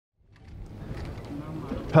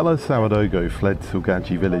Pella Sourdogo fled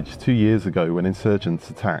Silgadji village 2 years ago when insurgents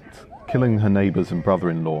attacked, killing her neighbours and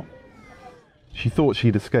brother-in-law. She thought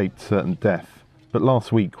she'd escaped certain death, but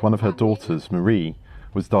last week one of her daughters, Marie,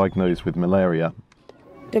 was diagnosed with malaria.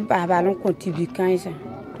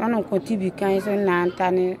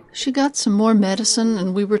 She got some more medicine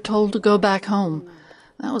and we were told to go back home.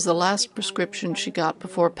 That was the last prescription she got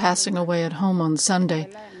before passing away at home on Sunday.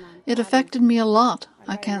 It affected me a lot.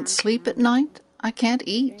 I can't sleep at night. I can't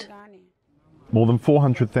eat. More than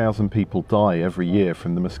 400,000 people die every year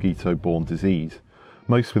from the mosquito-borne disease,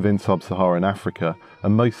 most within sub-Saharan Africa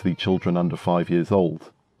and mostly children under 5 years old.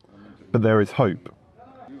 But there is hope.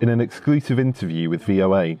 In an exclusive interview with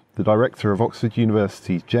VOA, the director of Oxford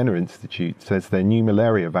University's Jenner Institute says their new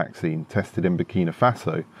malaria vaccine tested in Burkina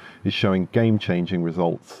Faso is showing game-changing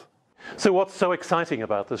results. So what's so exciting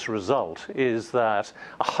about this result is that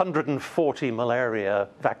 140 malaria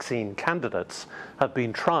vaccine candidates have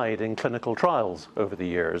been tried in clinical trials over the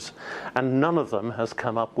years, and none of them has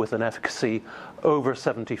come up with an efficacy over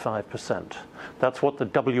 75%. That's what the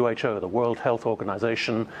WHO, the World Health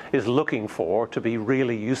Organization, is looking for to be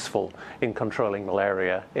really useful in controlling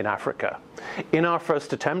malaria in Africa. In our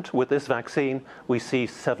first attempt with this vaccine, we see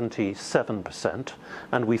 77%,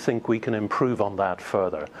 and we think we can improve on that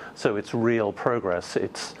further. So it's real progress.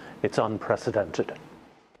 It's unprecedented.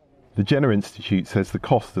 The Jenner Institute says the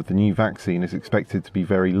cost of the new vaccine is expected to be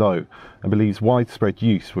very low and believes widespread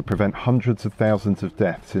use would prevent hundreds of thousands of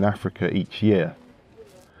deaths in Africa each year.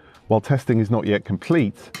 While testing is not yet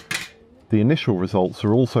complete, the initial results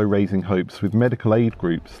are also raising hopes with medical aid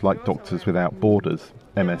groups like Doctors Without Borders,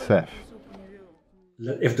 MSF.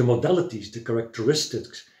 If the modalities, the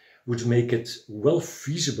characteristics, would make it well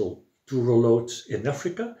feasible to roll out in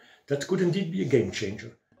Africa, that could indeed be a game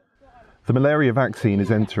changer. The malaria vaccine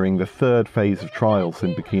is entering the third phase of trials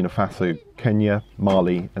in Burkina Faso, Kenya,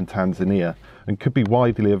 Mali and Tanzania, and could be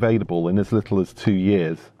widely available in as little as 2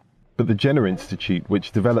 years. But the Jenner Institute,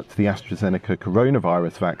 which developed the AstraZeneca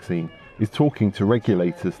coronavirus vaccine, is talking to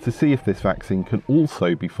regulators to see if this vaccine can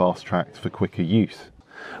also be fast-tracked for quicker use.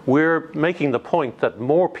 We're making the point that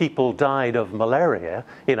more people died of malaria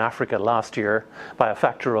in Africa last year by a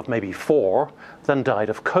factor of maybe 4 than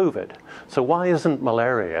died of COVID. So why isn't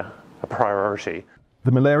malaria a priority?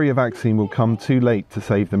 The malaria vaccine will come too late to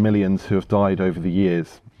save the millions who have died over the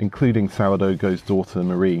years, including Sourdogo's daughter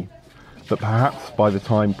Marie. But perhaps by the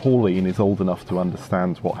time Pauline is old enough to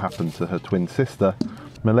understand what happened to her twin sister,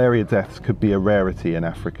 malaria deaths could be a rarity in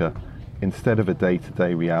Africa instead of a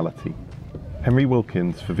day-to-day reality. Henry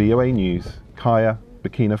Wilkins for VOA News, Kaya,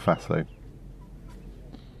 Burkina Faso.